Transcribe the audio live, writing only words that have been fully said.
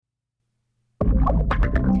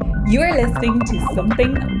You are listening to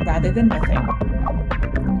Something Rather Than Nothing.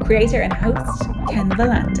 Creator and host, Ken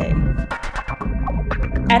Vellante.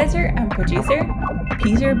 Editor and producer,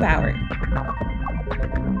 Peter Bauer.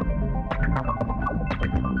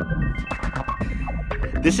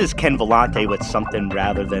 This is Ken Vellante with Something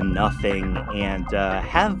Rather Than Nothing, and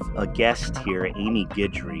have a guest here, Amy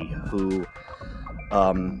Guidry, who,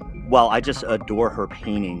 I just adore her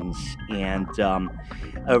paintings, and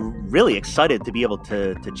really excited to be able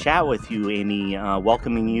to chat with you, Amy,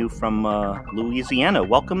 welcoming you from Louisiana.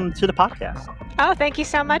 Welcome to the podcast. Oh, thank you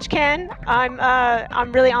so much, Ken.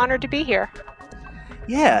 I'm really honored to be here.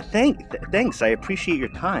 Yeah, thanks. I appreciate your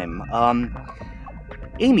time.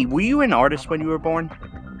 Amy, were you an artist when you were born?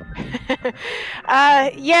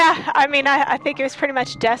 Yeah, I mean, I think it was pretty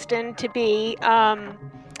much destined to be.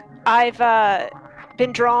 I've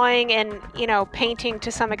been drawing and, painting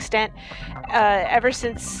to some extent ever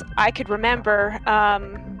since I could remember.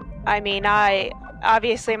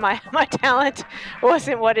 Obviously my talent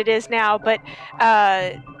wasn't what it is now, but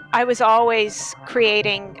I was always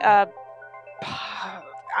creating. It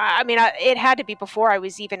had to be before I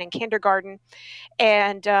was even in kindergarten,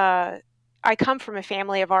 and I come from a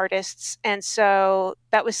family of artists, and so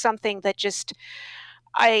that was something that just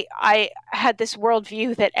I had this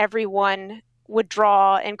worldview that everyone would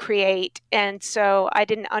draw and create, and so I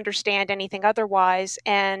didn't understand anything otherwise.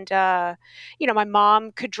 And my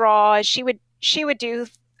mom could draw. She would do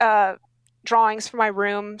drawings for my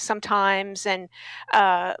room sometimes, and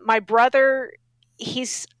my brother,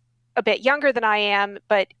 he's a bit younger than I am,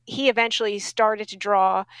 but he eventually started to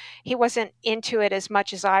draw. He wasn't into it as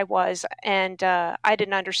much as I was, and I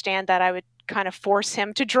didn't understand that. I would kind of force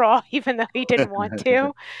him to draw, even though he didn't want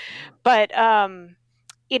to. But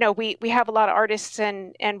we have a lot of artists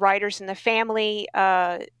and writers in the family.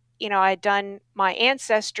 I'd done my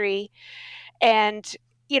ancestry, and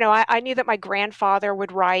I knew that my grandfather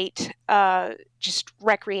would write just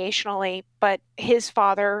recreationally, but his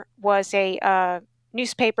father was a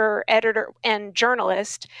newspaper editor and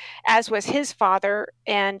journalist, as was his father,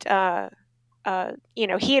 and he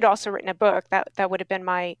had also written a book that would have been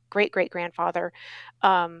my great grandfather,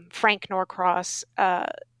 Frank Norcross.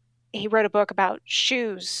 He wrote a book about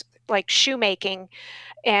shoes, like shoemaking,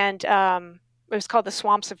 and it was called The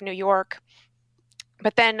Swamps of New York.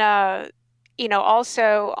 But then,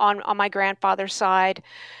 also on my grandfather's side,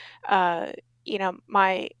 my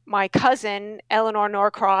cousin Eleanor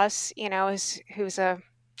Norcross, who's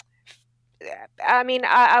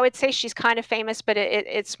I would say she's kind of famous, but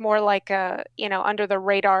it's more like a under the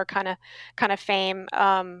radar kind of fame.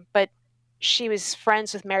 But she was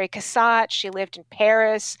friends with Mary Cassatt. She lived in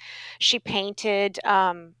Paris. She painted,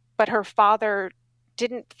 but her father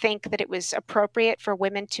didn't think that it was appropriate for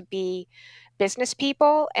women to be business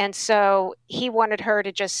people, and so he wanted her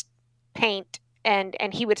to just paint, and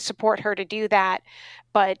he would support her to do that,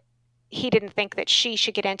 but he didn't think that she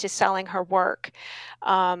should get into selling her work.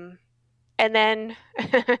 And then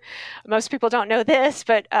most people don't know this,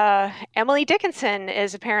 but Emily Dickinson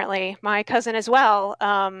is apparently my cousin as well.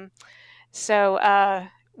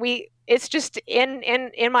 It's just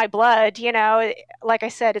in my blood, like I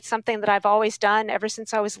said, it's something that I've always done ever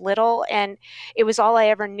since I was little, and it was all I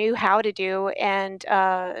ever knew how to do. And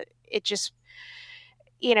it just,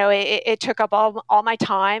 it took up all my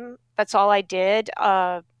time. That's all I did.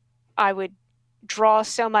 I would draw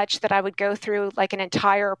so much that I would go through like an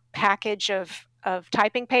entire package of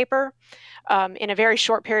typing paper in a very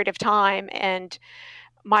short period of time. And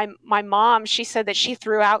my mom, she said that she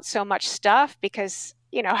threw out so much stuff because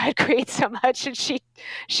I'd create so much, and she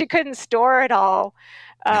couldn't store it all.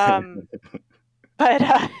 But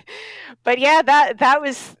yeah, that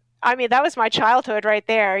was my childhood right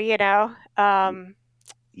there.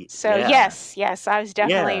 So Yeah. yes, I was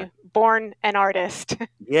definitely born an artist.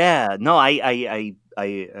 Yeah, no, I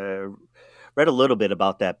read a little bit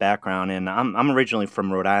about that background, and I'm originally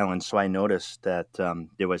from Rhode Island, so I noticed that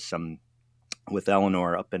there was some with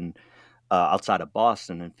Eleanor up in outside of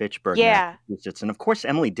Boston and Fitchburg, Yeah. Massachusetts, and of course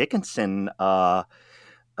Emily Dickinson. I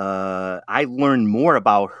learned more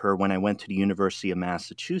about her when I went to the University of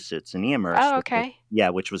Massachusetts in Amherst. Oh, okay.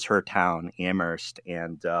 Which was her town, Amherst,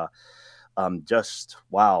 and just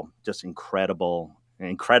incredible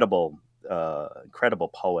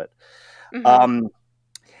poet. Mm-hmm.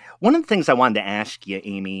 One of the things I wanted to ask you,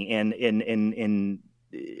 Amy, and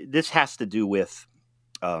this has to do with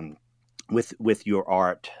your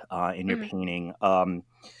art and your Mm-hmm. painting.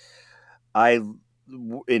 I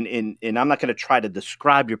and I'm not going to try to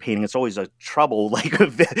describe your painting. It's always a trouble, like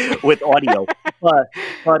with audio. But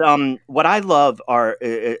what I love are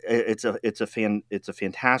it's a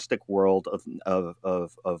fantastic world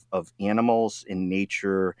of animals in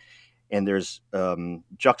nature, and there's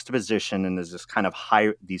juxtaposition, and there's this kind of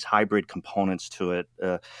these hybrid components to it.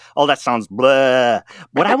 Oh, that sounds blah.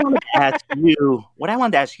 What I wanted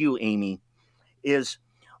to ask you, Amy, is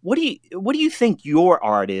what do you think your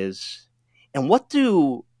art is, and what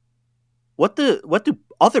do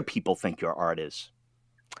other people think your art is?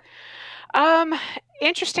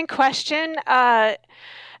 Interesting question. I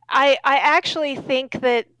actually think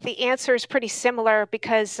that the answer is pretty similar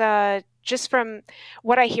because just from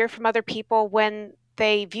what I hear from other people when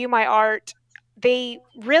they view my art, they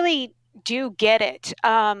really do get it.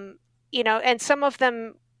 And some of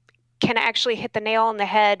them can actually hit the nail on the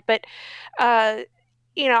head. But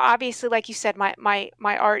obviously, like you said, my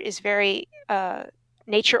art is very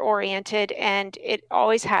nature oriented, and it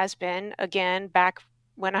always has been. Again, back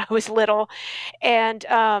when I was little, and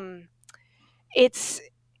it's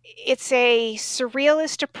a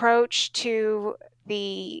surrealist approach to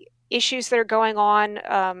the issues that are going on,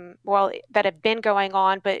 that have been going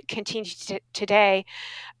on, but continue today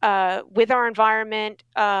with our environment,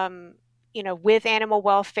 with animal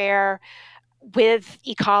welfare, with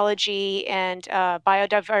ecology and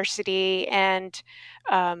biodiversity. And,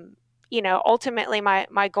 ultimately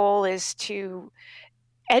my goal is to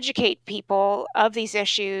educate people of these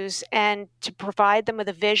issues and to provide them with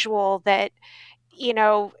a visual that,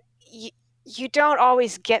 you don't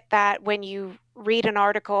always get that when you read an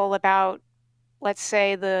article about, let's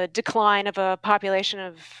say, the decline of a population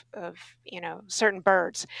of certain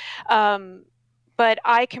birds. But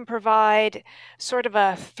I can provide sort of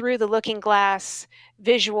a through the looking glass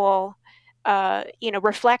visual,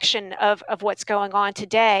 reflection of what's going on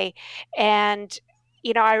today. And,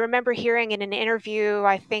 I remember hearing in an interview,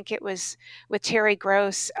 I think it was with Terry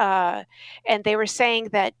Gross, and they were saying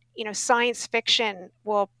that, science fiction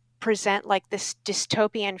will present like this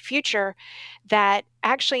dystopian future that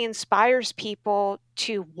actually inspires people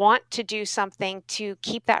to want to do something to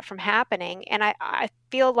keep that from happening. And I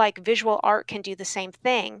feel like visual art can do the same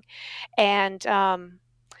thing. And,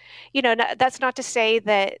 that's not to say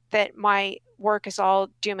that my work is all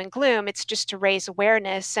doom and gloom. It's just to raise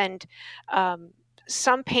awareness. And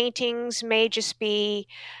some paintings may just be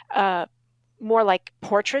more like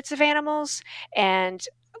portraits of animals. And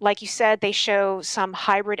like you said, they show some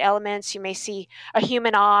hybrid elements. You may see a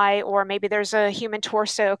human eye, or maybe there's a human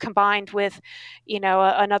torso combined with,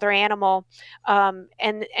 another animal.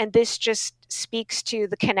 And this just speaks to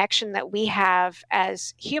the connection that we have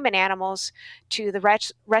as human animals to the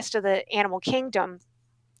rest of the animal kingdom.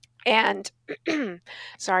 And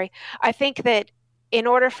sorry, I think that in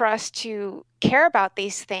order for us to care about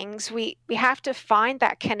these things, we have to find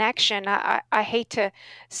that connection. I hate to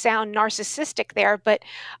sound narcissistic there, but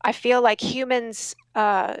I feel like humans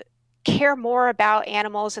care more about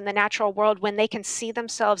animals in the natural world when they can see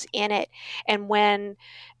themselves in it, and when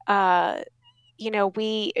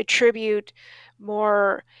we attribute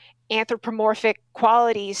more anthropomorphic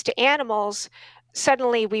qualities to animals,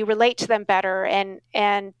 suddenly we relate to them better,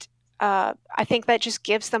 and I think that just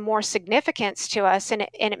gives them more significance to us, and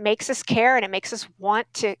it makes us care, and it makes us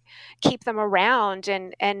want to keep them around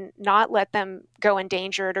and not let them go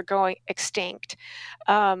endangered or go extinct.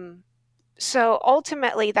 So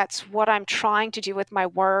ultimately, that's what I'm trying to do with my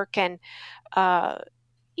work. And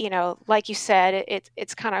like you said,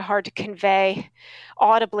 it's kind of hard to convey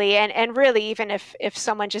audibly. And really, even if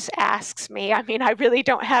someone just asks me, I mean, I really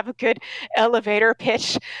don't have a good elevator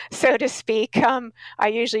pitch, so to speak. I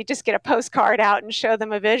usually just get a postcard out and show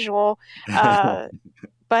them a visual.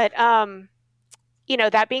 But,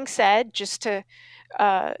 that being said, just to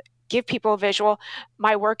give people a visual,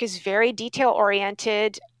 my work is very detail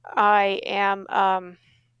oriented. I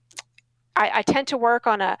tend to work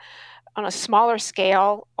on a smaller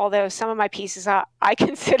scale, although some of my pieces, I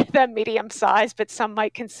consider them medium size, but some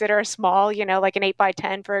might consider small, like an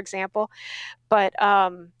 8x10, for example. But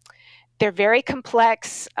they're very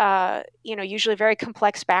complex, usually very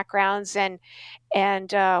complex backgrounds. And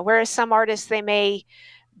whereas some artists, they may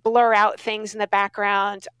blur out things in the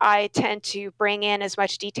background, I tend to bring in as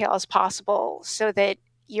much detail as possible so that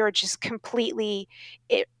you're just completely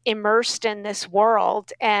immersed in this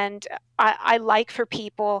world. And I like for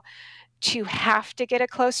people to have to get a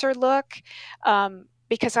closer look,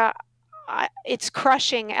 because it's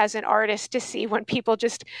crushing as an artist to see when people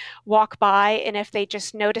just walk by, and if they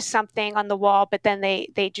just notice something on the wall, but then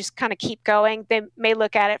they just kind of keep going. They may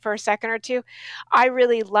look at it for a second or two. I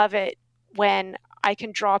really love it when I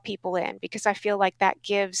can draw people in, because I feel like that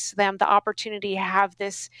gives them the opportunity to have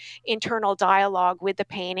this internal dialogue with the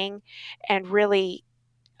painting and really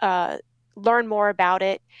learn more about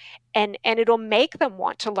it, and it'll make them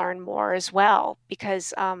want to learn more as well,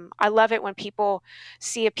 because I love it when people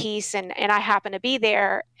see a piece and I happen to be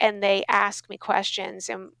there and they ask me questions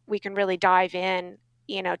and we can really dive in,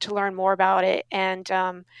 to learn more about it. And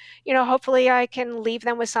hopefully I can leave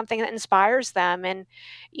them with something that inspires them, and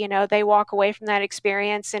they walk away from that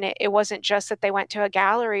experience and it wasn't just that they went to a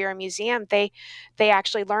gallery or a museum. They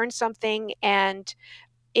actually learned something, and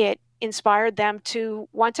it inspired them to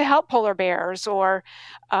want to help polar bears, or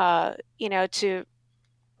to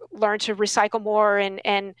learn to recycle more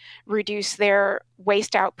and reduce their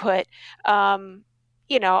waste output. All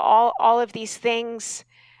of these things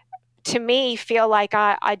to me feel like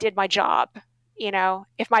I did my job.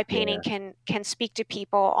 If my painting can speak to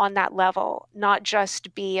people on that level, not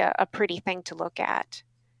just be a pretty thing to look at.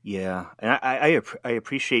 Yeah, and I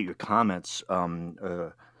appreciate your comments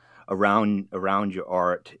around your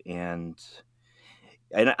art, and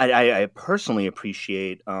I personally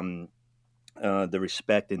appreciate the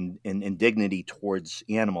respect and dignity towards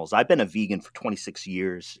animals. I've been a vegan for 26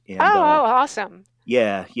 years, and awesome.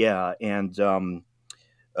 Yeah, and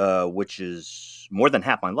which is more than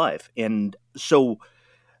half my life, and so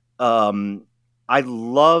I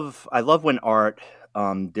love when art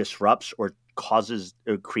disrupts or causes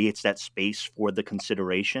or creates that space for the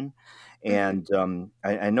consideration. And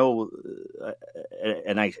I know,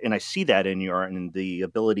 and I see that in your art, and the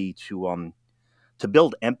ability to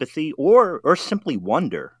build empathy or simply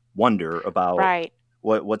wonder about right.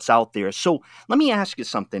 what's out there. So let me ask you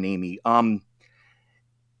something, Amy.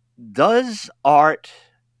 Does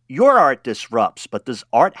your art disrupts, but does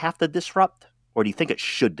art have to disrupt, or do you think it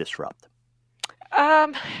should disrupt?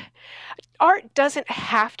 Art doesn't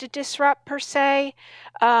have to disrupt per se,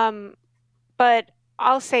 but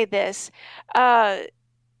I'll say this.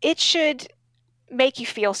 It should make you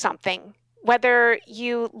feel something. Whether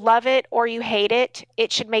you love it or you hate it,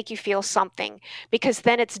 it should make you feel something, because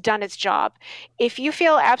then it's done its job. If you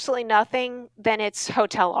feel absolutely nothing, then it's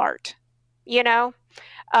hotel art,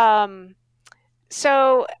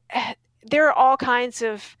 So there are all kinds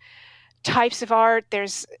of types of art.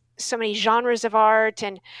 There's so many genres of art,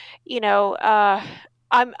 and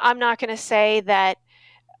I'm not going to say that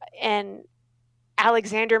an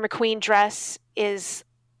Alexander McQueen dress is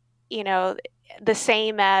the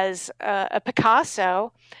same as a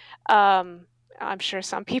Picasso. I'm sure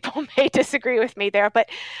some people may disagree with me there, but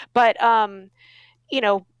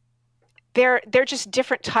they're just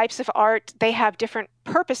different types of art. They have different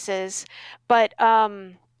purposes, but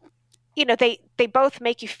they both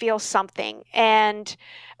make you feel something. And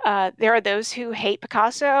there are those who hate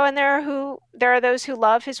Picasso, and there are those who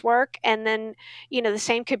love his work. And then the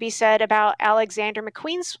same could be said about Alexander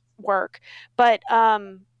McQueen's work. But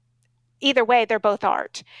either way, they're both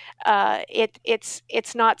art.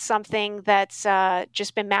 It's not something that's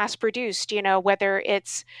just been mass produced. Whether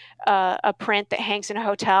it's a print that hangs in a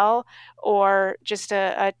hotel or just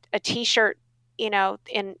a T-shirt, in a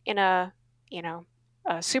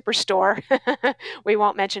a superstore. We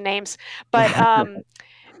won't mention names, but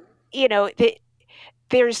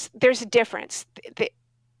there's a difference.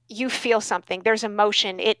 You feel something. There's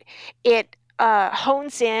emotion. It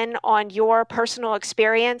hones in on your personal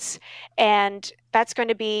experience, and that's going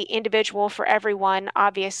to be individual for everyone,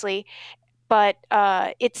 obviously. But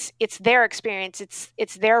it's their experience,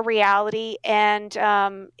 it's their reality, and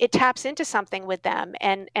it taps into something with them.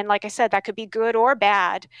 And like I said, that could be good or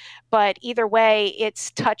bad, but either way,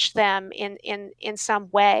 it's touched them in some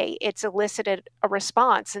way. It's elicited a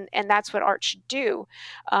response, and that's what art should do.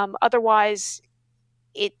 Otherwise,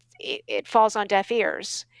 it falls on deaf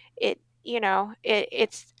ears.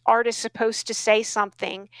 It's art is supposed to say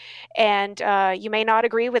something, and you may not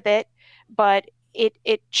agree with it, but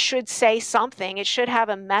it should say something. It should have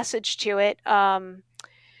a message to it. Art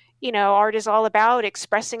is all about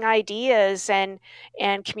expressing ideas and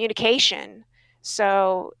communication.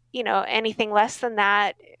 So, anything less than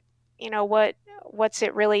that, what's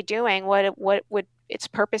it really doing? What would its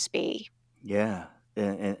purpose be? Yeah,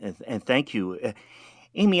 and thank you.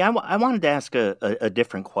 Amy, I wanted to ask a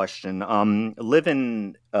different question.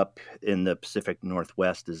 Living up in the Pacific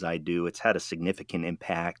Northwest as I do, it's had a significant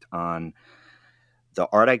impact on the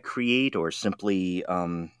art I create, or simply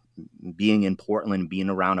being in Portland, being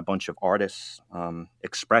around a bunch of artists,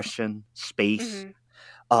 expression, space,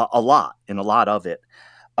 a lot of it.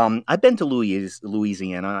 I've been to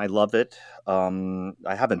Louisiana. I love it. I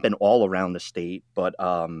haven't been all around the state, but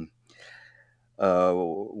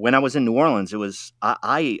when I was in New Orleans, it was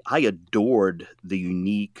I adored the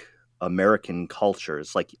unique American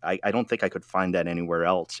cultures. Like I don't think I could find that anywhere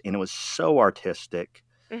else, and it was so artistic.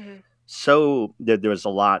 Hmm. So there was a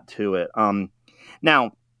lot to it.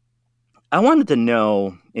 Now I wanted to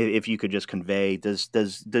know if you could just convey does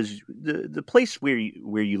the place where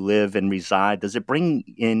you live and reside, does it bring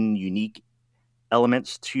in unique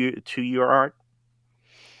elements to your art?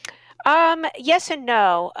 Yes and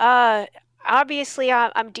no. Obviously,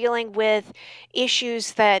 I'm dealing with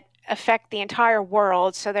issues that affect the entire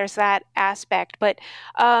world, so there's that aspect. But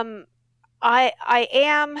um, I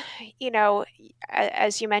am,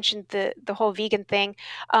 as you mentioned, the whole vegan thing.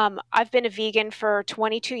 I've been a vegan for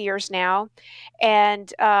 22 years now,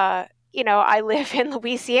 and I live in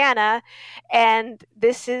Louisiana, and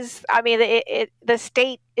this is, I mean, the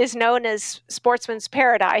state is known as Sportsman's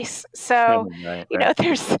Paradise. So, Right, right.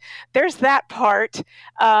 there's that part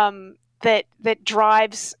that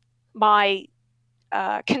drives my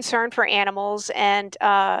concern for animals, and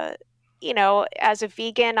as a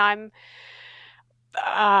vegan, I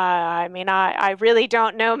mean, I really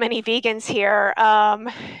don't know many vegans here,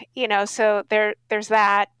 so there's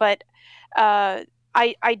that. But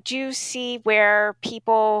I do see where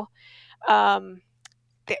people um,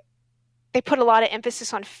 they, they put a lot of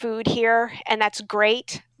emphasis on food here, and that's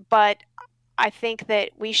great. But I think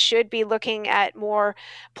that we should be looking at more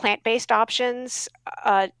plant-based options,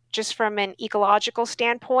 just from an ecological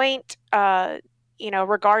standpoint.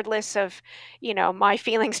 Regardless of my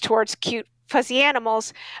feelings towards cute fuzzy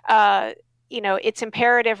animals, uh, it's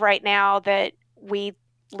imperative right now that we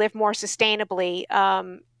live more sustainably,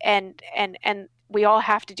 and we all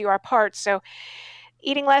have to do our part. So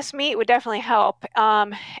eating less meat would definitely help.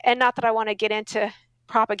 And not that I want to get into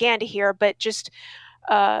propaganda here, but just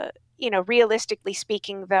uh, realistically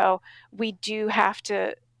speaking, though, we do have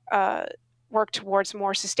to uh, work towards a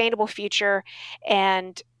more sustainable future,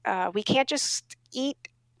 and we can't just eat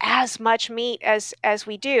as much meat as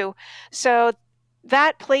we do. So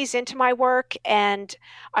that plays into my work, and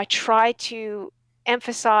I try to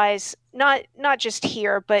emphasize not just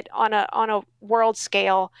here, but on a world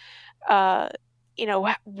scale. Uh,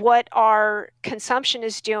 what our consumption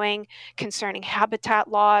is doing concerning habitat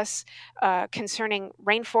loss, concerning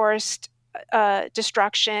rainforest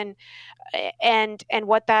destruction, and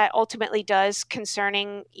what that ultimately does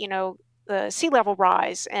concerning the sea level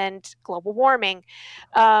rise and global warming.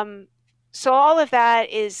 Um, so all of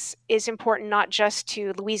that is important not just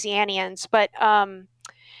to Louisianians, but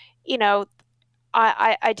you know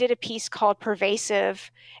I did a piece called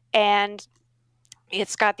Pervasive, and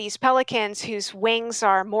it's got these pelicans whose wings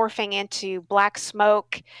are morphing into black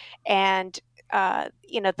smoke, and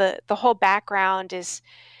the whole background is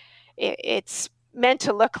it's meant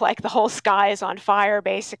to look like the whole sky is on fire.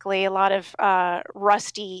 Basically, a lot of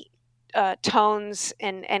rusty tones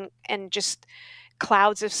and just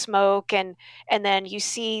clouds of smoke, and then you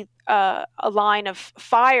see a line of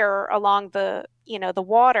fire along the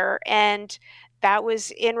water, and that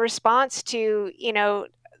was in response to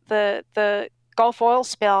the Gulf oil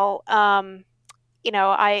spill.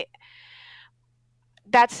 I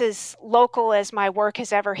That's as local as my work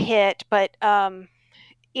has ever hit, but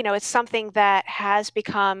it's something that has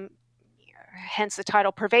become, hence the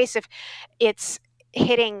title, pervasive. It's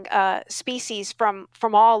hitting species from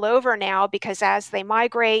all over now, because as they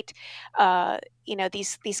migrate,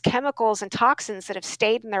 these chemicals and toxins that have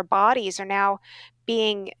stayed in their bodies are now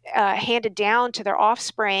being handed down to their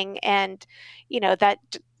offspring, and that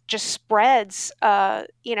just spreads,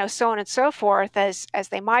 so on and so forth as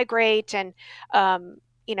they migrate, and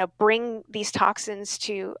bring these toxins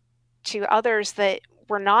to others that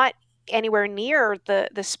were not anywhere near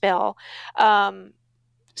the spill.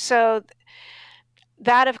 So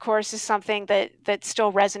that, of course, is something that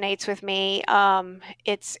still resonates with me.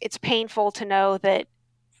 It's painful to know that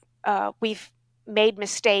we've made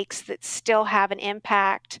mistakes that still have an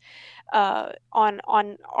impact on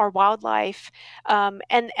our wildlife,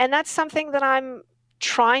 and that's something that I'm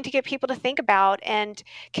trying to get people to think about and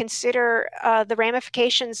consider the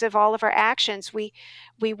ramifications of all of our actions. We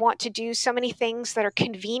want to do so many things that are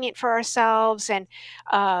convenient for ourselves, and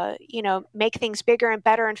make things bigger and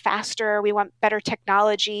better and faster. We want better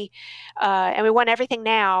technology, and we want everything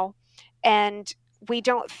now, and we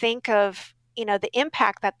don't think of the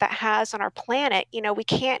impact that has on our planet. We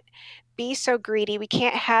can't be so greedy. We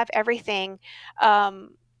can't have everything, and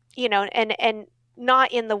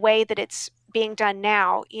not in the way that it's being done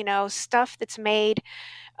now. Stuff that's made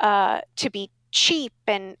to be cheap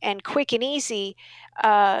and quick and easy.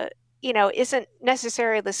 Uh, isn't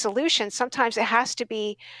necessarily the solution. Sometimes it has to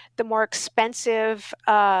be the more expensive,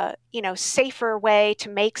 safer way to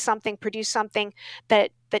make something, produce something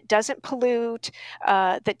that doesn't pollute,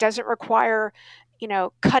 that doesn't require,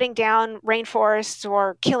 cutting down rainforests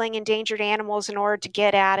or killing endangered animals in order to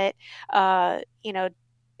get at it. Uh, you know,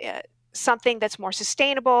 Something that's more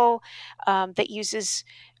sustainable, that uses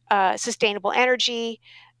sustainable energy.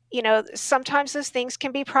 Sometimes those things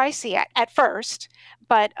can be pricey at first,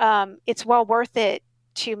 but it's well worth it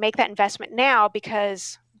to make that investment now,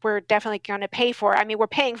 because we're definitely going to pay for it. I mean, we're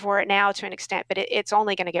paying for it now to an extent, but it's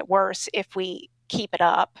only going to get worse if we keep it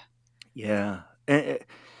up. Yeah.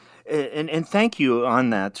 And thank you on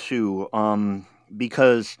that too,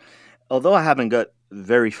 because although I haven't got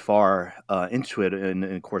very far into it in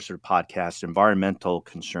the course of the podcast, environmental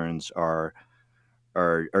concerns are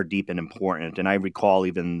deep and important. And I recall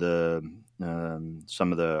even the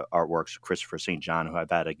some of the artworks of Christopher St. John, who I've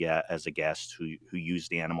had as a guest, who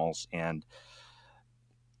used animals, and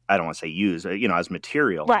I don't want to say use, as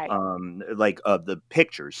material, Right. like of the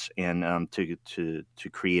pictures, and to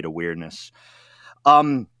create awareness.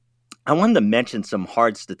 I wanted to mention some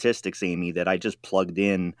hard statistics, Amy, that I just plugged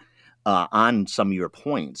in on some of your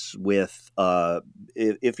points. With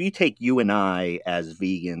if you take you and I as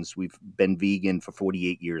vegans, we've been vegan for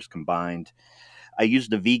 48 years combined. I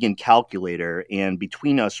used a vegan calculator, and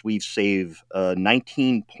between us, we've saved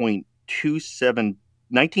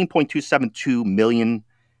 19.272 million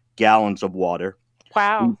gallons of water.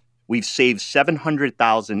 Wow. We've saved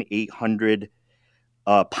 700,800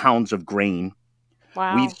 pounds of grain.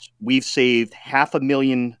 Wow. We've saved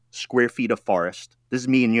 500,000 square feet of forest. This is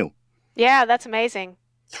me and you. Yeah, that's amazing.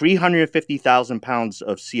 350,000 pounds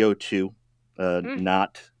of CO2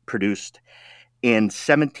 not produced, and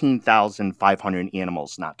 17,500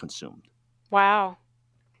 animals not consumed. Wow.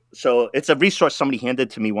 So it's a resource somebody handed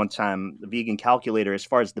to me one time, the vegan calculator, as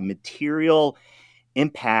far as the material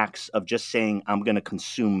impacts of just saying I'm going to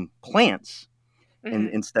consume plants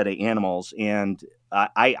instead of animals. And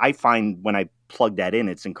I find when I plug that in,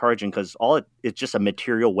 it's encouraging, because it's just a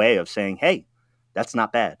material way of saying, hey, that's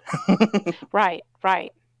not bad. Right.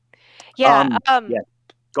 Yeah. Yeah.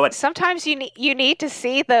 Go ahead. Sometimes you need to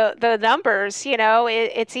see the numbers.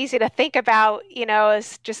 It's easy to think about,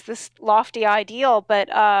 as just this lofty ideal, but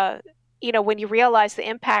when you realize the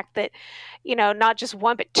impact that, not just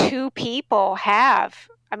one but two people have,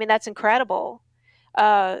 I mean, that's incredible.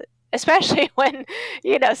 Especially when,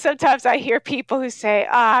 sometimes I hear people who say,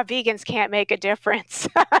 vegans can't make a difference.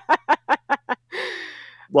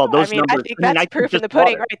 Well, those numbers, I think that's proof in the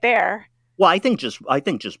pudding right there. Well, I think just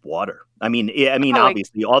water. I mean,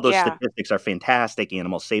 obviously, all those statistics are fantastic.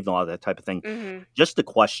 Animals saved, all that type of thing. Mm-hmm. Just the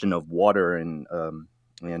question of water and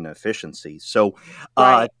efficiency. So,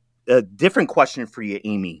 right. A different question for you,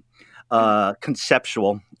 Amy.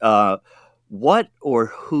 Conceptual. What or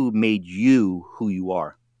who made you who you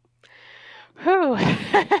are? Who?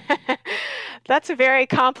 That's a very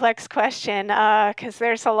complex question, because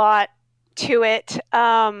there's a lot to it.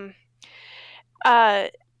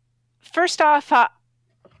 First off,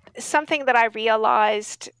 something that I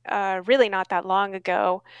realized really not that long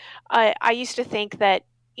ago, I used to think that,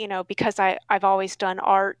 because I've always done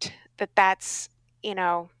art, that's,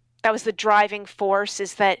 that was the driving force,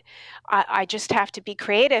 is that I just have to be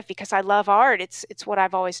creative because I love art. It's what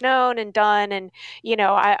I've always known and done. And,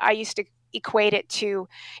 I used to equate it to,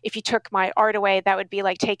 if you took my art away, that would be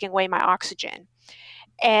like taking away my oxygen.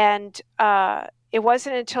 And it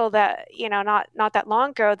wasn't until that, not that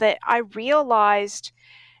long ago, that I realized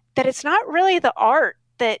that it's not really the art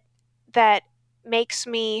that makes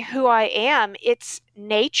me who I am. It's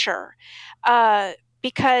nature.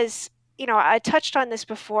 Because, I touched on this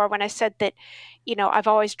before when I said that, I've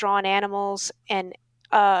always drawn animals, and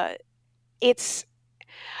it's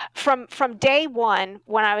from day one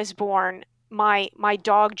when I was born, my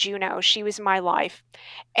dog Juno, she was my life.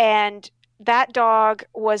 And that dog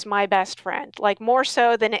was my best friend, like more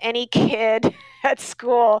so than any kid at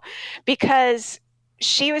school, because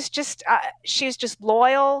she was just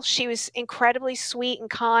loyal. She was incredibly sweet and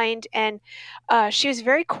kind, and she was a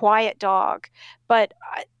very quiet dog. But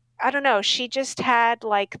I don't know, she just had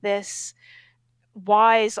like this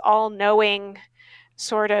wise, all-knowing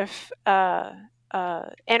sort of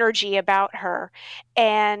energy about her.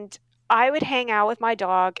 And I would hang out with my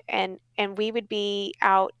dog, and we would be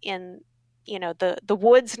out in the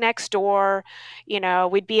woods next door.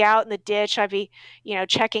 We'd be out in the ditch. I'd be,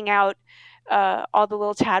 checking out all the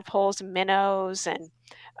little tadpoles and minnows, and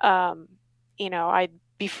I'd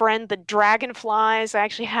befriend the dragonflies. I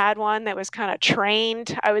actually had one that was kind of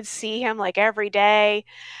trained. I would see him like every day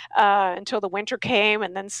until the winter came,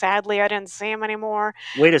 and then sadly I didn't see him anymore.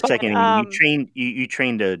 Wait a But second, Amy. You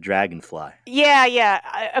trained a dragonfly.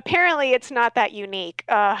 yeah. Apparently, it's not that unique.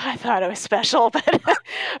 I thought it was special, but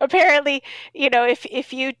apparently,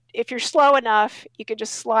 if you're slow enough, you could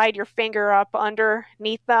just slide your finger up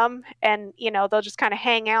underneath them, and they'll just kind of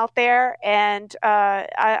hang out there. And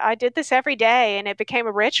I did this every day, and it became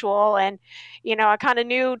a ritual. And I kind of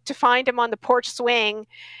knew to find him on the porch swing,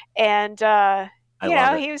 and I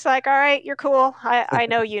love it. he was like, "All right, you're cool. I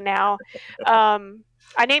know you now."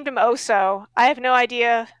 I named him Oso. I have no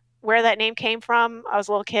idea where that name came from. I was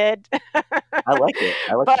a little kid. I like it.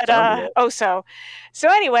 I like the But sound of it. Oso. So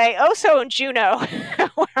anyway, Oso and Juno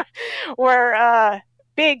were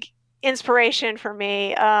big inspiration for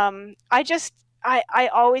me. I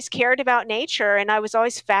always cared about nature, and I was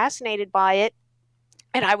always fascinated by it.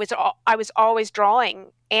 And I was always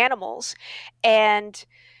drawing animals. And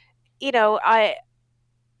I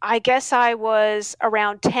guess I was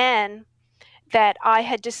around 10 that I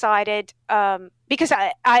had decided, because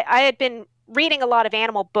I had been reading a lot of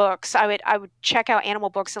animal books. I would check out animal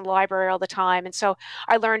books in the library all the time, and so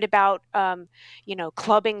I learned about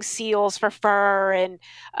clubbing seals for fur, and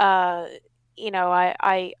I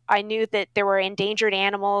knew that there were endangered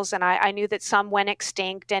animals, and I knew that some went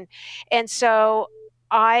extinct, and so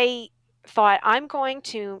I thought, I'm going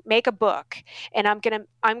to make a book, and I'm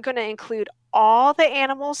gonna include all the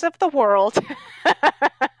animals of the world.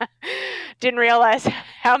 Didn't realize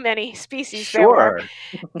how many species there were.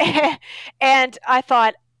 And I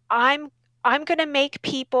thought, I'm going to make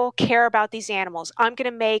people care about these animals. I'm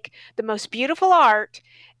going to make the most beautiful art,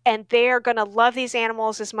 and they're going to love these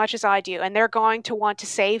animals as much as I do, and they're going to want to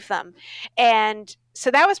save them. And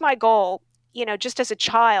so that was my goal, just as a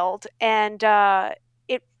child. And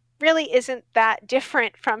it really isn't that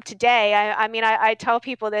different from today. I mean, I tell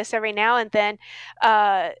people this every now and then,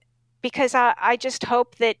 because I just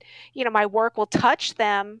hope that, my work will touch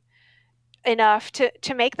them enough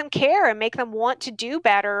to make them care and make them want to do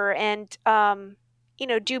better, and,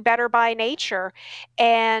 do better by nature.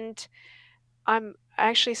 And I'm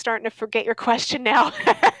actually starting to forget your question now.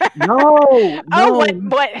 No. Oh,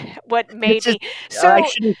 what made me? So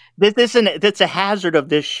that's a hazard of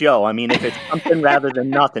this show. I mean, if it's something rather than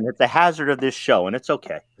nothing, it's a hazard of this show, and it's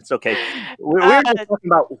okay. It's okay. We're just talking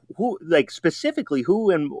about who, like, specifically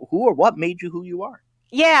who or what made you who you are.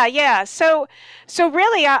 Yeah. So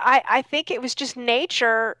really, I think it was just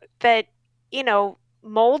nature that,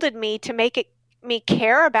 molded me to make me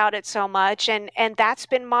care about it so much, and that's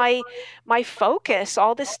been my focus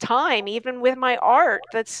all this time, even with my art.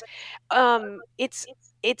 That's it's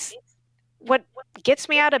what gets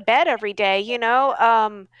me out of bed every day.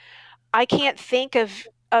 I can't think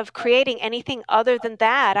of creating anything other than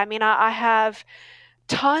that. I mean, I have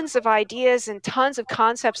tons of ideas and tons of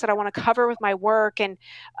concepts that I want to cover with my work, and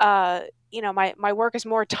my work is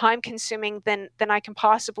more time consuming than I can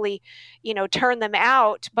possibly turn them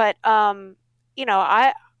out. But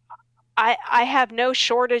I have no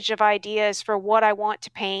shortage of ideas for what I want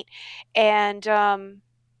to paint, and I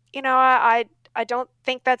don't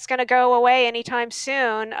think that's going to go away anytime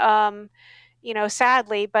soon.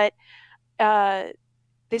 Sadly, but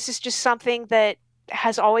this is just something that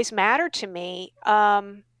has always mattered to me.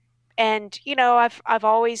 And I've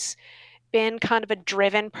always been kind of a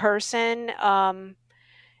driven person. I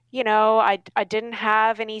didn't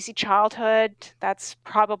have an easy childhood. That's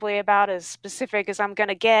probably about as specific as I'm going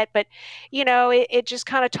to get. But, it just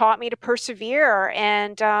kind of taught me to persevere.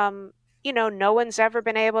 And, no one's ever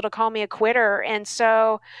been able to call me a quitter. And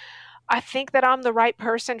so I think that I'm the right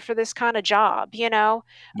person for this kind of job,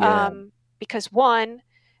 Yeah. Because one,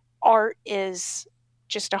 art is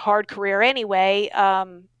just a hard career anyway.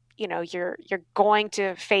 You're going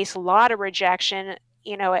to face a lot of rejection,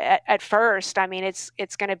 at first. I mean, it's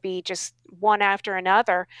going to be just one after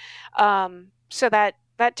another. So that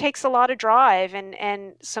takes a lot of drive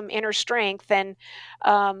and some inner strength. And,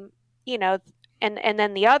 and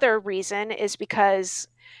then the other reason is because,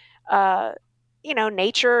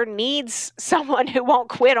 nature needs someone who won't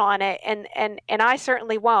quit on it. And I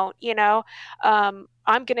certainly won't.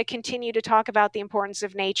 I'm going to continue to talk about the importance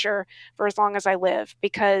of nature for as long as I live,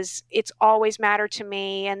 because it's always mattered to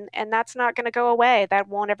me, and that's not going to go away. That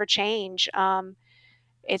won't ever change.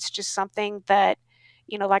 It's just something that,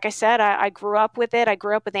 like I said, I grew up with it. I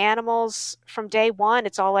grew up with animals from day one.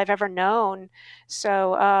 It's all I've ever known.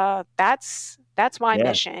 So that's my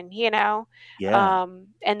mission, Yeah.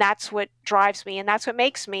 and that's what drives me, and that's what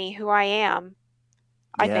makes me who I am,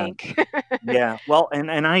 I think. Yeah. Well, and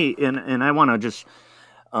I want to just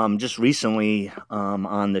Just recently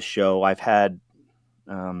on the show, I've had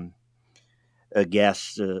um, a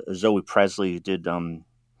guest, Zoe Presley, did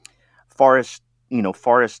forest,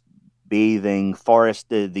 forest bathing, forest,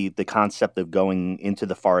 the concept of going into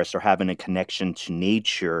the forest or having a connection to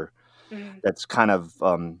nature Mhm. that's kind of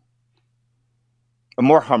a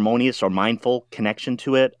more harmonious or mindful connection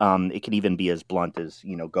to it. It can even be as blunt as,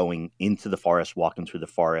 going into the forest, walking through the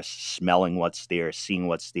forest, smelling what's there, seeing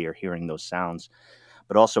what's there, hearing those sounds.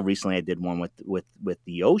 But also recently, I did one with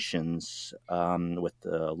the oceans, with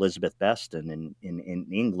Elizabeth Beston in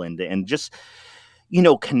England, and just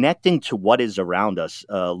connecting to what is around us,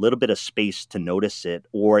 a little bit of space to notice it,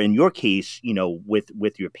 or in your case,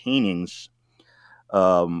 with your paintings,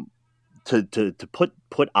 um, to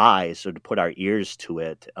put eyes or to put our ears to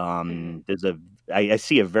it. Mhm. I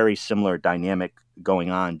see a very similar dynamic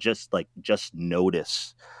going on. Just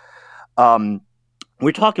notice. Um,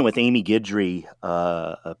 we're talking with Amy Guidry,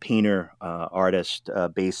 a painter, artist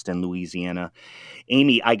based in Louisiana.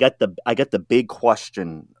 Amy, I got the big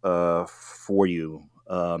question for you.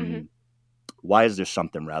 Mhm. Why is there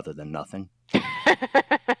something rather than nothing?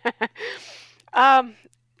 um,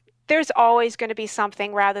 there's always going to be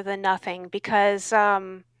something rather than nothing because,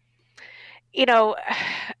 you know,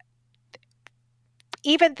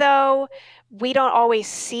 even though we don't always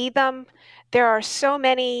see them, there are so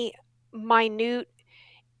many minute,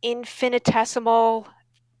 infinitesimal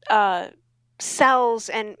uh, cells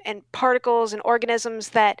and particles and organisms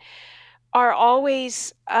that are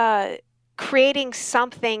always creating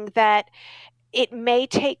something that it may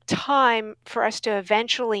take time for us to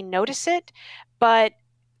eventually notice it, but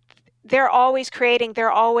they're always creating, they're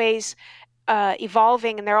always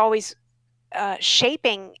evolving, and they're always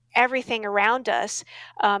shaping everything around us,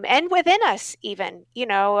 and within us, even,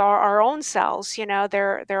 our own cells.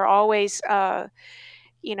 They're always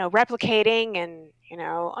replicating and,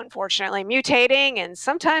 unfortunately mutating, and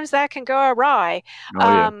sometimes that can go awry. Oh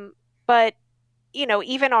yeah, But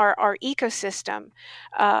even our ecosystem,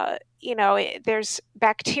 there's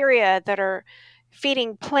bacteria that are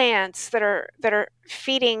feeding plants, that are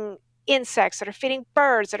feeding insects, that are feeding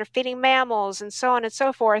birds, that are feeding mammals, and so on and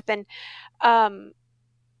so forth. And um,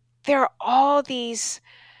 there are all these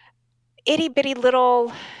itty bitty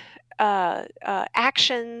little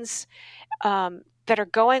actions that are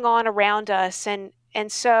going on around us, and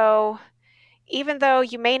so even though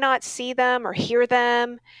you may not see them or hear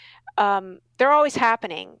them, they're always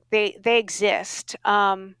happening. They exist.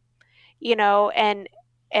 And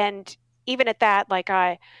even at that, like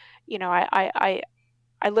I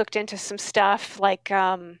looked into some stuff, like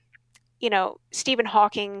Stephen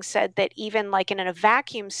Hawking said that even like in a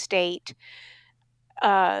vacuum state,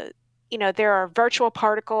 uh, there are virtual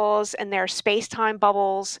particles and there are space-time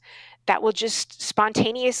bubbles that will just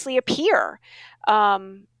spontaneously appear.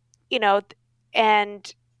 Um, you know,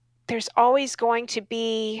 and there's always going to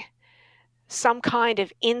be some kind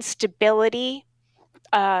of instability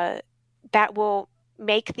uh, that will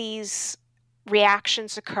make these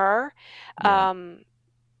reactions occur. yeah, Um,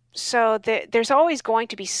 so there's always going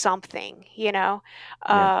to be something, yeah,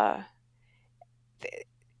 uh,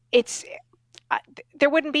 it's there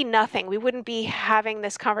wouldn't be nothing. We wouldn't be having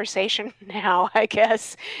this conversation now, I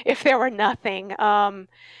guess, if there were nothing.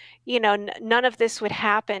 None of this would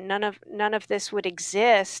happen. None of this would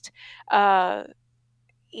exist. Uh,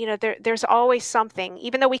 there's always something,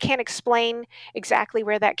 even though we can't explain exactly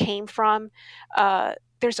where that came from.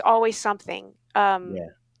 There's always something. yeah,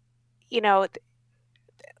 You know,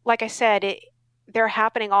 like I said, they're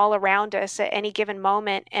happening all around us at any given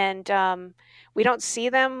moment, and we don't see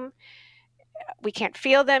them, we can't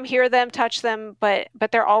feel them, hear them, touch them, but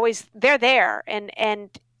they're there,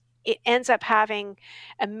 and it ends up having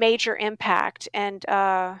a major impact, and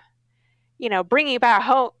bringing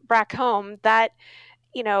back home that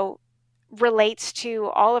you know relates to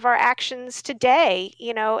all of our actions today.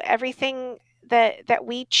 Everything that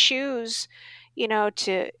we choose,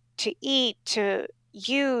 to eat, to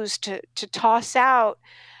use, to toss out.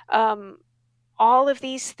 Um, all of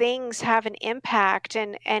these things have an impact,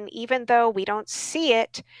 and even though we don't see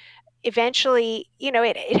it, eventually,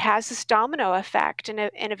 it has this domino effect, and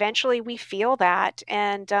eventually we feel that,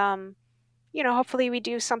 and hopefully we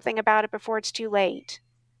do something about it before it's too late.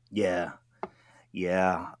 yeah,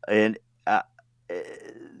 yeah. And uh,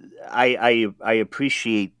 I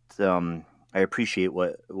appreciate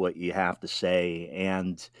what you have to say,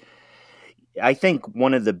 and I think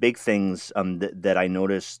one of the big things that I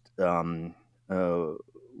noticed uh,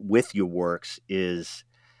 with your works is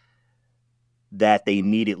that they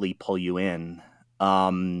immediately pull you in.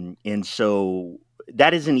 And so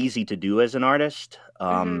that isn't easy to do as an artist.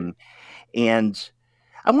 Hmm. And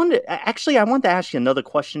I wanted to ask you another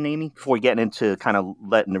question, Amy, before getting into kind of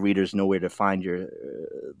letting the readers know where to find your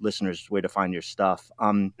listeners, where to find your stuff.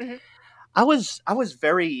 Hmm. I was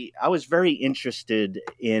very interested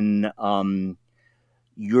in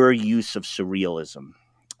your use of surrealism.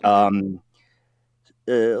 Hmm. Um,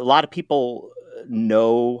 a lot of people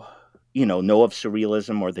know know of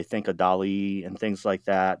surrealism, or they think of Dali and things like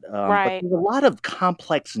that. But Right. there's a lot of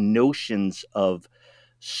complex notions of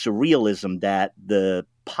surrealism that the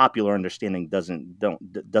popular understanding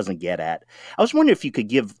doesn't get at. I was wondering if you could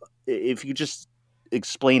just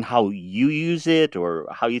explain how you use it, or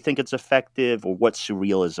how you think it's effective, or what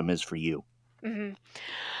surrealism is for you. Hmm.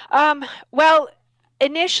 Well,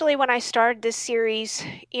 initially when I started this series,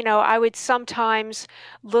 I would sometimes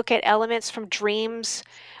look at elements from dreams,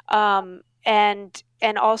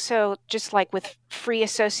 and also just like with free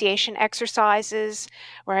association exercises,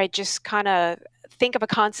 where I just kind of think of a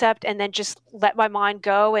concept and then just let my mind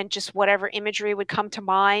go, and just whatever imagery would come to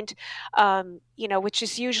mind, which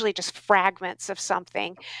is usually just fragments of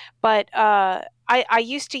something. But I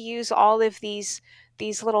used to use all of these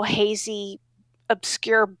little hazy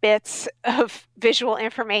obscure bits of visual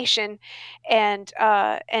information, and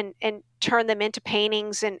turn them into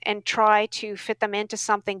paintings, and try to fit them into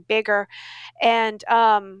something bigger. And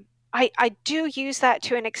I do use that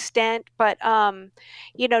to an extent, but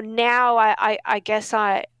now I guess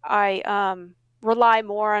I rely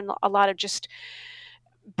more on a lot of just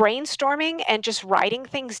brainstorming and just writing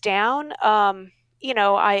things down.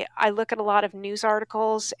 I look at a lot of news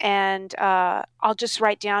articles, and I'll just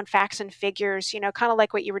write down facts and figures, kind of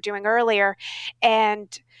like what you were doing earlier. And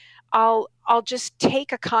I'll just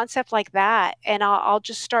take a concept like that, and I'll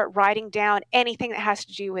just start writing down anything that has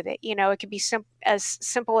to do with it. It could be as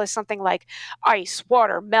simple as something like ice,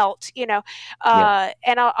 water, melt, Yeah.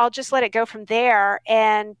 and I'll just let it go from there.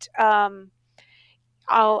 And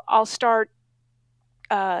I'll start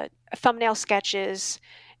thumbnail sketches,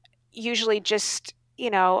 usually just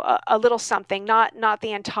a little something, not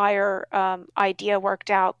the entire idea worked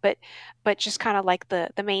out, but just kind of like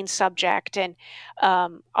the main subject. And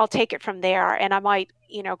I'll take it from there, and I might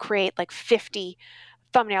create like 50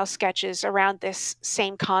 thumbnail sketches around this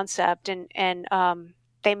same concept, and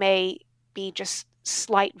they may be just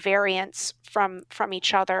slight variants from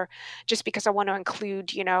each other, just because I want to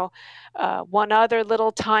include one other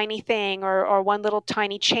little tiny thing, or one little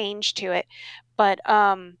tiny change to it. But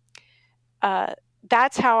uh,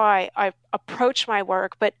 that's how I approach my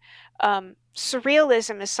work. But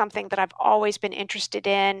surrealism is something that I've always been interested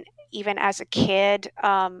in, even as a kid.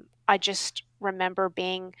 I just remember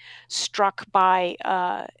being struck by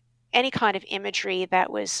any kind of imagery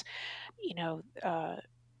that was,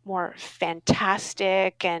 more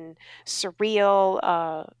fantastic and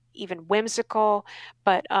surreal, even whimsical.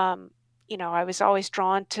 But I was always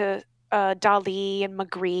drawn to Dali and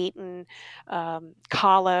Magritte and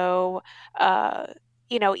Kahlo,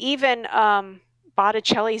 even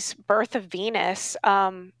Botticelli's Birth of Venus.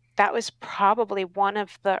 That was probably one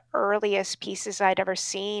of the earliest pieces I'd ever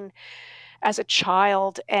seen as a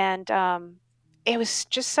child. And it was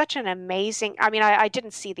just such an amazing. I mean, I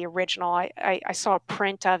didn't see the original. I saw a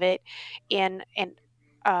print of it in an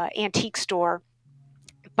antique store,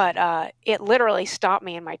 but it literally stopped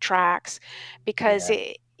me in my tracks, because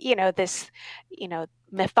Yeah. this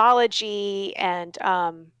mythology, and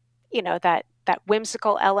that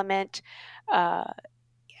whimsical element, uh,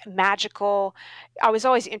 magical. I was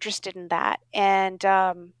always interested in that, and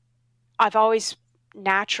I've always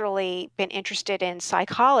naturally been interested in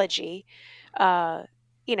psychology, uh,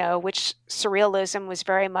 which surrealism was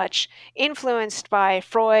very much influenced by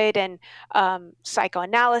Freud, and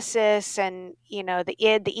psychoanalysis, and the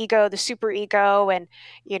id, the ego, the superego, and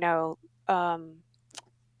you know um,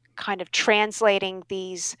 kind of translating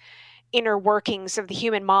these inner workings of the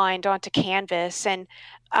human mind onto canvas. And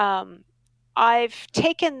um, I've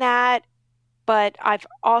taken that, but I've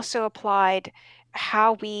also applied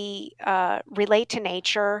how we relate to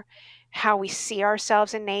nature, how we see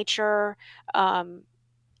ourselves in nature, um,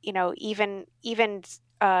 even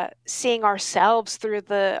seeing ourselves through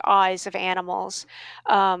the eyes of animals.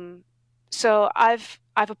 Um, so I've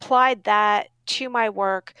applied that to my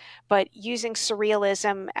work, but using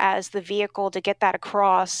surrealism as the vehicle to get that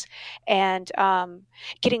across. And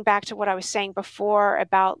getting back to what I was saying before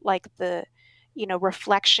about like the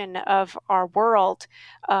reflection of our world,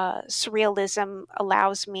 surrealism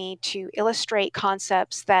allows me to illustrate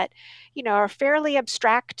concepts that are fairly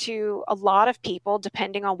abstract to a lot of people,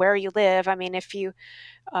 depending on where you live. I mean, if you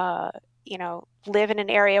uh, live in an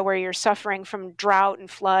area where you're suffering from drought and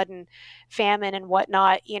flood and famine and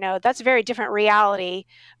whatnot, that's a very different reality.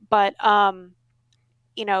 But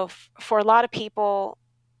for a lot of people,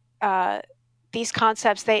 these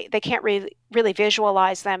concepts, they can't really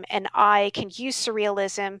visualize them, and I can use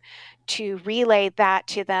surrealism to relay that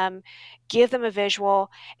to them, give them a visual,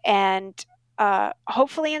 and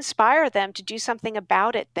hopefully inspire them to do something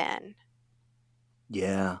about it then.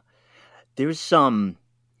 Yeah. There's some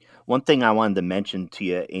one thing I wanted to mention to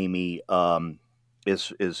you, Amy,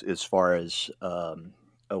 is as far as a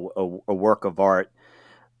work of art.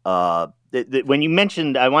 When you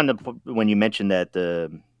mentioned, when you mentioned that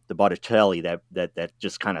the Botticelli that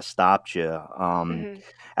just kind of stopped you. Mm-hmm.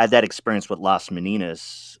 I had that experience with Las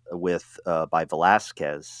Meninas by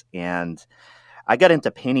Velázquez, and I got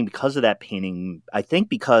into painting because of that painting. I think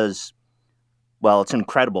because, well, it's an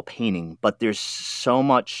incredible painting, but there's so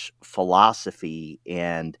much philosophy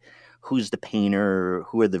and who's the painter,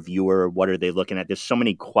 who are the viewer, what are they looking at? There's so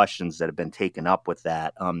many questions that have been taken up with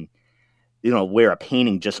that. Where a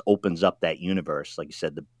painting just opens up that universe, like you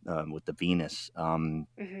said, with the Venus.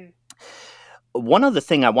 Mm-hmm. One other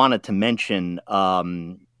thing I wanted to mention,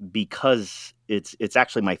 because it's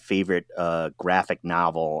actually my favorite graphic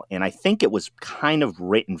novel, and I think it was kind of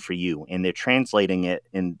written for you, and they're translating it,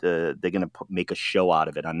 and they're going to make a show out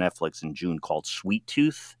of it on Netflix in June called Sweet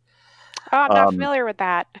Tooth. Oh, I'm not familiar with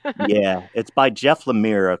that. Yeah, it's by Jeff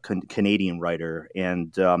Lemire, a Canadian writer,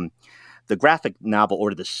 and the graphic novel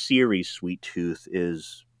or the series Sweet Tooth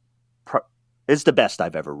is the best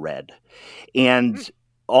I've ever read. And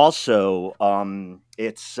also,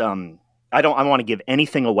 it's I don't want to give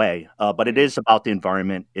anything away, but it is about the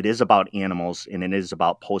environment, it is about animals, and it is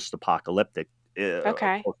about post-apocalyptic.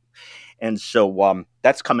 Okay. And so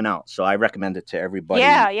that's coming out. So I recommend it to everybody.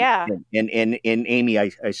 Yeah. And Amy,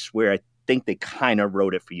 I swear, I think they kind of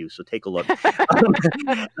wrote it for you. So take a look.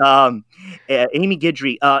 Amy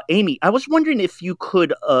Guidry. Amy, I was wondering if you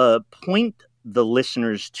could point the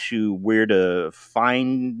listeners to where to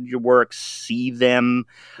find your work, see them,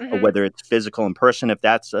 whether it's physical in person, if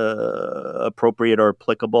that's appropriate or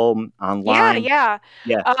applicable, online. Yeah.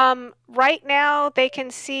 Yeah. Right now, they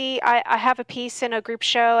can see, I have a piece in a group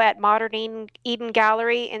show at Modern Eden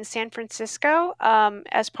Gallery in San Francisco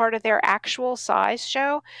as part of their actual size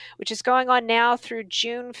show, which is going on now through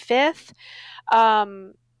June 5th,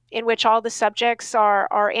 in which all the subjects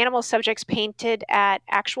are animal subjects painted at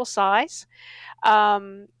actual size.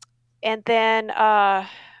 And then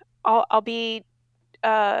I'll be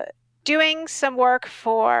doing some work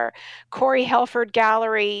for Corey Helford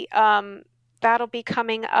Gallery. That'll be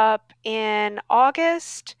coming up in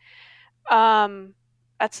August. I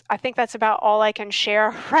think that's about all I can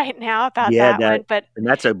share right now about that one. But and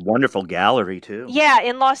that's a wonderful gallery too. Yeah,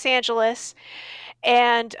 in Los Angeles,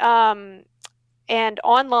 and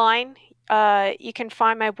online. You can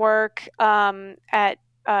find my work at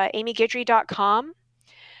amyguidry.com.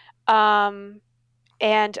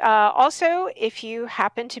 And also, if you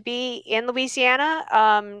happen to be in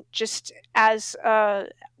Louisiana, just as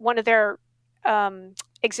one of their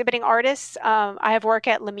exhibiting artists, I have work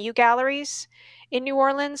at Lemieux Galleries in New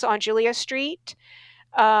Orleans on Julia Street.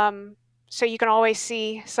 So you can always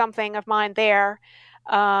see something of mine there.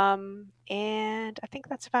 And I think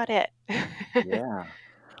that's about it. Yeah.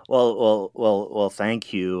 Well,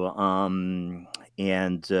 thank you.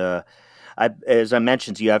 As I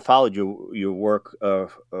mentioned to you, I followed your work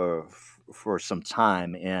for some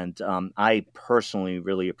time, and I personally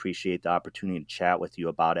really appreciate the opportunity to chat with you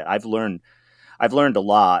about it. I've learned a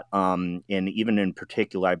lot, and even in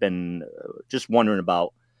particular, I've been just wondering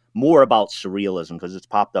more about surrealism because it's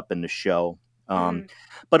popped up in the show,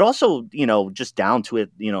 but also just down to it,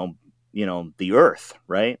 the Earth,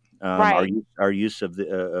 right? Right. Our use of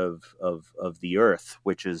the Earth,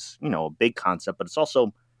 which is a big concept, but it's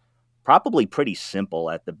also probably pretty simple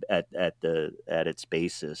at its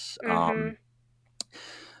basis.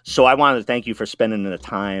 So I wanted to thank you for spending the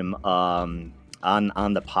time on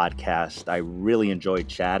the podcast. I really enjoyed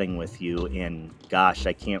chatting with you, and gosh,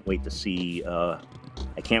 I can't wait to see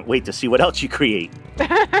what else you create.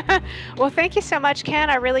 Well, thank you so much, Ken.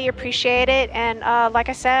 I really appreciate it. And like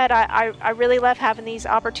I said, I really love having these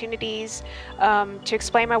opportunities to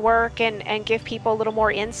explain my work and give people a little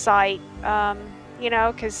more insight,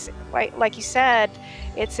 because like you said,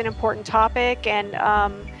 it's an important topic, and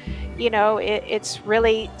it's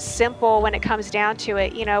really simple when it comes down to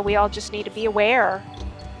it. We all just need to be aware.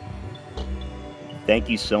 Thank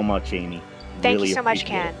you so much, Amy. Thank you so much,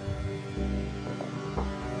 Ken.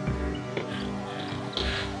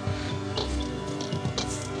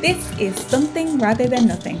 This is Something Rather Than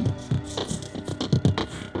Nothing.